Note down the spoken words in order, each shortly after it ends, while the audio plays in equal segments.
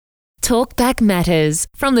Talkback Matters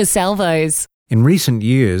from the Salvos. In recent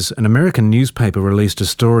years, an American newspaper released a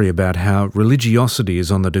story about how religiosity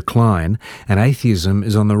is on the decline and atheism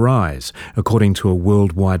is on the rise, according to a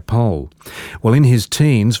worldwide poll. Well, in his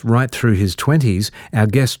teens, right through his 20s, our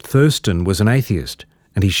guest Thurston was an atheist,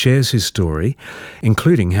 and he shares his story,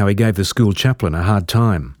 including how he gave the school chaplain a hard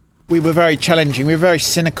time. We were very challenging, we were very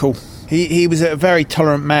cynical. He was a very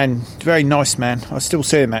tolerant man, very nice man. I still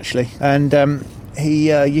see him, actually. And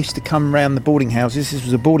he used to come round the boarding houses. This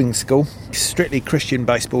was a boarding school, strictly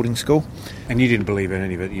Christian-based boarding school. And you didn't believe in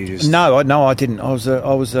any of it? You just... No, I didn't. I was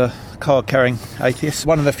a card-carrying atheist.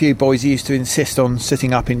 One of the few boys he used to insist on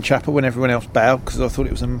sitting up in chapel when everyone else bowed, because I thought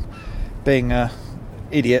it was being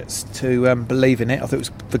idiots to believe in it. I thought it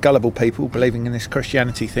was for gullible people believing in this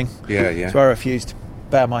Christianity thing. Yeah. So I refused to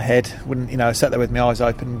bow my head. I sat there with my eyes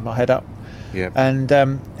open, my head up. Yep. And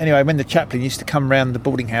anyway, when the chaplain used to come round the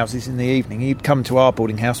boarding houses in the evening, he'd come to our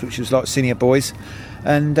boarding house, which was like senior boys,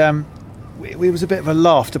 and it was a bit of a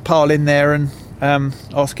laugh to pile in there and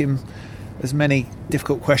ask him as many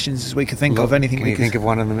difficult questions as we could think of. Anything. Can you think of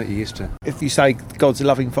one of them that you used to? If you say God's a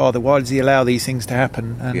loving Father, why does He allow these things to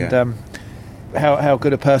happen? And how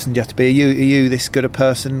good a person do you have to be? Are you this good a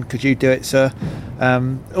person? Could you do it, sir?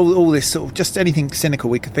 All this sort of just anything cynical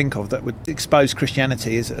we could think of that would expose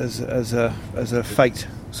Christianity as a faked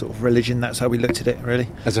sort of religion. That's how we looked at it, really.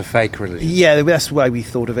 As a fake religion? Yeah, that's the way we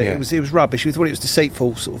thought of it. Yeah. It was rubbish. We thought it was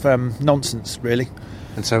deceitful, sort of nonsense, really.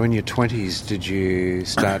 And so in your 20s, did you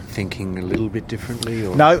start thinking a little bit differently?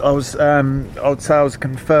 Or? No, I was. I would say I was a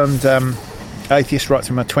confirmed atheist right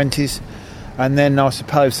through my 20s. And then I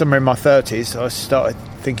suppose somewhere in my 30s I started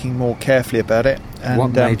thinking more carefully about it. And,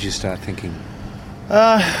 what made you start thinking?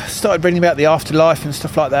 Started reading about the afterlife and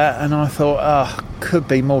stuff like that, and I thought, could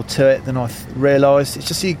be more to it than I realised. It's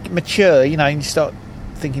just you mature, and you start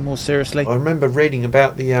thinking more seriously. I remember reading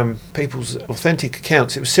about the people's authentic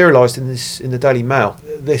accounts. It was serialised in the Daily Mail.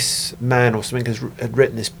 This man or something had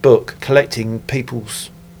written this book collecting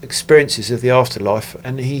people's experiences of the afterlife,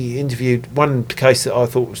 and he interviewed one case that I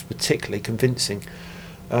thought was particularly convincing.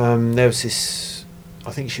 There was this,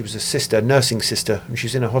 I think she was a nursing sister, and she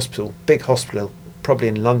was in a hospital, big hospital, probably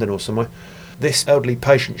in London or somewhere. This elderly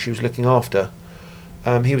patient she was looking after,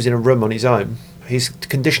 he was in a room on his own. His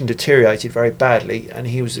condition deteriorated very badly, and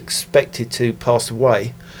he was expected to pass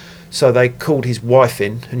away. So they called his wife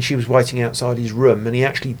in, and she was waiting outside his room, and he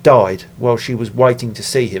actually died while she was waiting to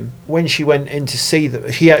see him. When she went in to see that,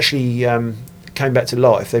 he actually came back to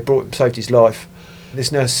life. They saved his life.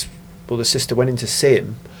 This nurse, or the sister, went in to see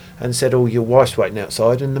him and said, "Oh, your wife's waiting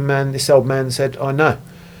outside." And this old man said, "I know."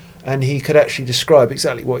 And he could actually describe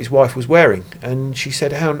exactly what his wife was wearing. And she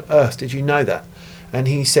said, "How on earth did you know that?" And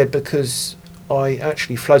he said, "Because I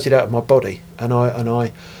actually floated out of my body, and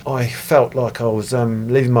I felt like I was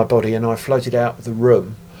leaving my body, and I floated out of the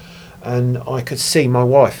room, and I could see my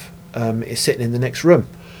wife sitting in the next room."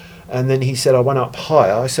 And then he said, "I went up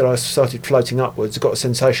higher." I said, "I started floating upwards. I got a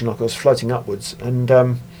sensation like I was floating upwards, and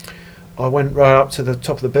I went right up to the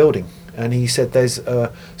top of the building." And he said, "There's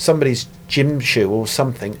somebody's gym shoe or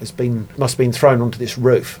something must have been thrown onto this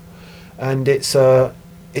roof, and it's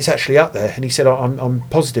actually up there." And he said, I'm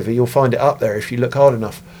positive you'll find it up there if you look hard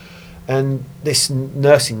enough." And this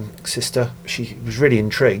nursing sister, she was really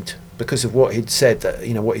intrigued because of what he'd said, that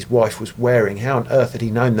what his wife was wearing. How on earth had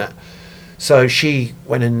he known that? So she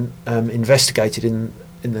went and investigated in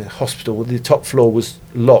the hospital. The top floor was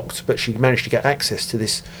locked, but she managed to get access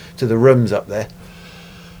to the rooms up there.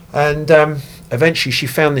 And eventually she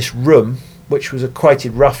found this room, which was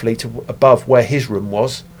equated roughly to above where his room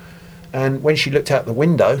was. And when she looked out the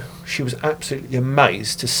window, she was absolutely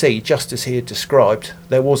amazed to see, just as he had described,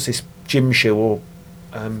 there was this gym shoe or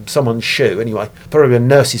someone's shoe, anyway, probably a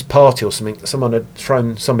nurse's party or something. Someone had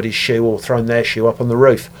thrown somebody's shoe or thrown their shoe up on the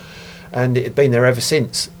roof, and it had been there ever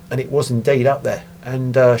since, and it was indeed up there.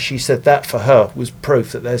 And she said that for her was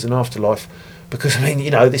proof that there's an afterlife, because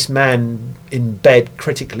this man in bed,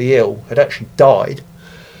 critically ill, had actually died,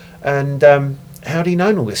 and how had he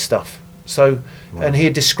known all this stuff? So, wow. And he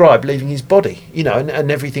had described leaving his body,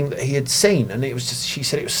 and everything that he had seen, and it was just, she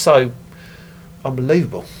said it was so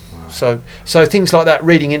unbelievable. Wow. So things like that,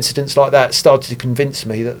 reading incidents like that, started to convince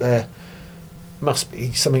me that there must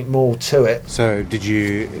be something more to it. So did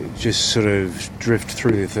you just sort of drift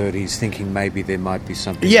through the 30s thinking maybe there might be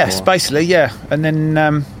something Yes, more? Basically, yeah. And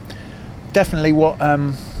then definitely what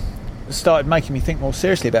started making me think more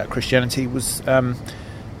seriously about Christianity was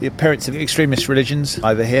the appearance of extremist religions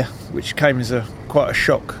over here, which came as quite a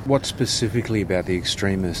shock. What specifically about the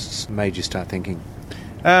extremists made you start thinking?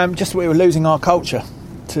 Just that we were losing our culture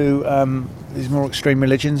to these more extreme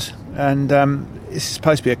religions, and this is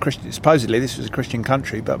supposed to be a Christian. Supposedly, this was a Christian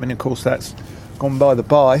country, but I mean, of course, that's gone by the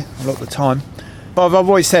by a lot of the time. But I've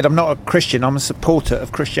always said I'm not a Christian. I'm a supporter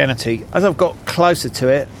of Christianity. As I've got closer to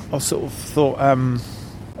it, I've sort of thought,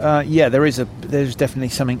 there's definitely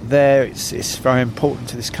something there. It's very important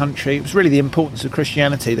to this country. It was really the importance of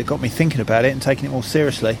Christianity that got me thinking about it and taking it more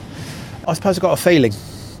seriously. I suppose I got a feeling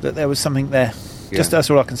that there was something there. Yeah. Just that's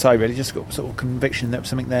all I can say, really. Just got sort of conviction there was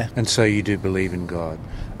something there. And so you do believe in God?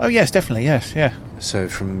 Oh yes, definitely, yes, yeah. So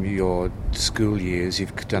from your school years,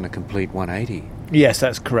 you've done a complete 180? Yes,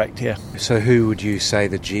 that's correct, yeah. So who would you say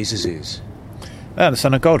that Jesus is? The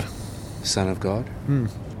Son of God. The Son of God?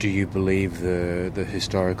 Mm. Do you believe the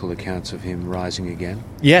historical accounts of him rising again?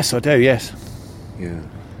 Yes, I do, yes. Yeah.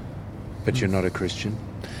 But you're not a Christian?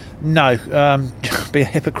 No, I'd be a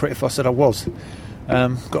hypocrite if I said I was.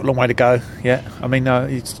 Got a long way to go, yeah. I mean,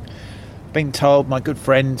 it's been told, my good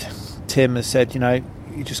friend Tim has said,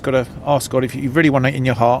 you just got to ask God. If you really want it in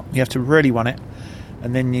your heart, you have to really want it,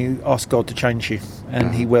 and then you ask God to change you,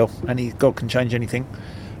 and He will, and God can change anything.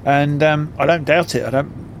 And I don't doubt it, I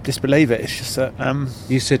don't disbelieve it. It's just that...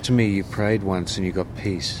 You said to me you prayed once and you got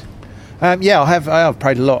peace. Yeah, I have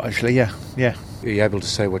prayed a lot, actually, yeah. Are you able to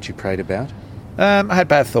say what you prayed about? I had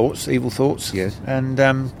bad thoughts, evil thoughts, yes, and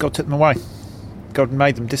God took them away. God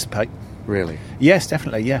made them dissipate. Really? Yes,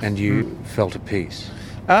 definitely, yeah. And you felt at peace?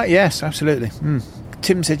 Yes, absolutely.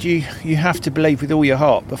 Tim said you have to believe with all your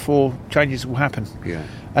heart before changes will happen. Yeah.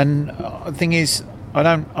 And the thing is,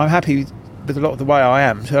 I'm happy with a lot of the way I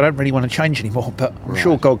am, so I don't really want to change anymore, but I'm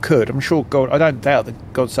sure God could. I'm sure God... I don't doubt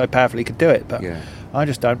that God so powerfully could do it, but I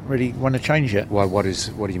just don't really want to change it. Why? What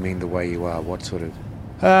do you mean the way you are? What sort of...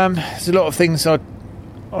 There's a lot of things I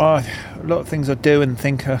do and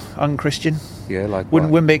think are unchristian. Yeah, like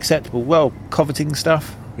wouldn't be acceptable. Well, coveting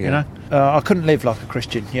stuff, I couldn't live like a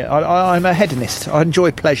Christian. Yeah, I'm a hedonist. I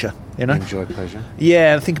enjoy pleasure, You enjoy pleasure?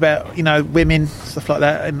 Yeah, I think about, women, stuff like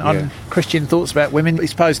that, and unchristian thoughts about women. You're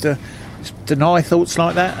supposed to deny thoughts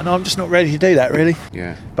like that, and I'm just not ready to do that, really.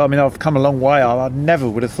 Yeah. But I mean, I've come a long way. I never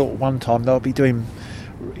would have thought one time that I'd be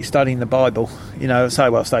studying the Bible. I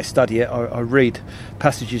study it. I read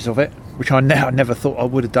passages of it, which I never thought I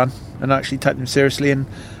would have done, and actually take them seriously and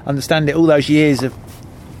understand it. All those years of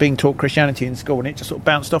being taught Christianity in school, and it just sort of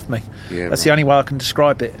bounced off me. Yeah, that's the only way I can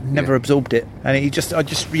describe it. Never absorbed it, and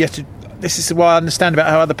this is why I understand about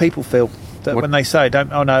how other people feel. That when they say,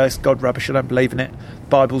 "Oh no, it's God rubbish," I don't believe in it.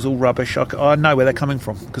 Bible's all rubbish. I know where they're coming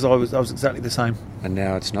from, because I was exactly the same. And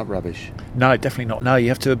now it's not rubbish? No, definitely not. No, you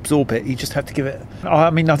have to absorb it. You just have to give it... I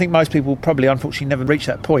mean, I think most people probably, unfortunately, never reach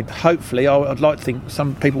that point. Hopefully, I'd like to think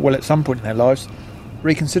some people will, at some point in their lives,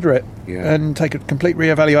 reconsider it and take a complete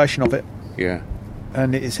re-evaluation of it. Yeah.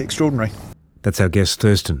 And it's extraordinary. That's our guest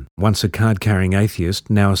Thurston, once a card-carrying atheist,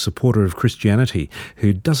 now a supporter of Christianity,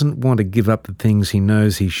 who doesn't want to give up the things he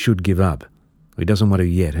knows he should give up. He doesn't want to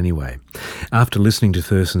yet, anyway. After listening to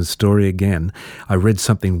Thurston's story again, I read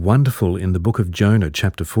something wonderful in the book of Jonah,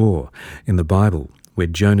 chapter 4, in the Bible, where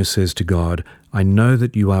Jonah says to God, "I know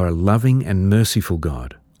that you are a loving and merciful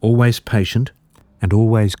God, always patient and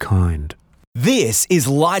always kind." This is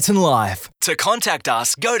Light and Life. To contact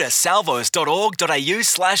us, go to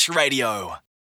salvos.org.au/radio.